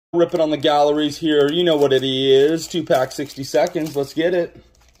Ripping on the galleries here. You know what it is. 2-pack, 60 seconds. Let's get it.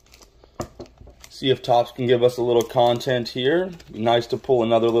 See if Topps can give us a little content here. Be nice to pull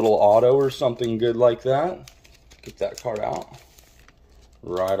another little auto or something good like that. Get that card out.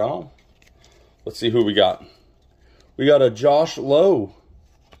 Right on. Let's see who we got. We got a Josh Lowe.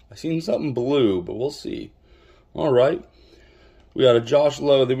 I seen something blue, but we'll see. All right. We got a Josh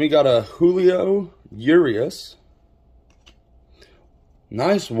Lowe. Then we got a Julio Urias.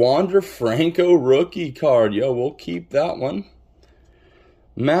 Nice Wander Franco rookie card. Yo, we'll keep that one.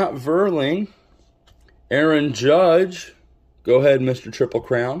 Matt Verling. Aaron Judge. Go ahead, Mr. Triple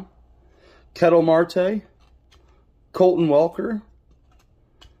Crown. Ketel Marte. Colton Welker.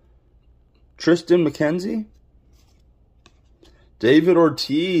 Tristan McKenzie. David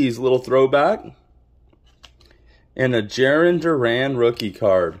Ortiz, little throwback. And a Jarren Duran rookie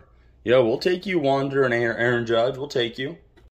card. Yo, we'll take you, Wander and Aaron Judge. We'll take you.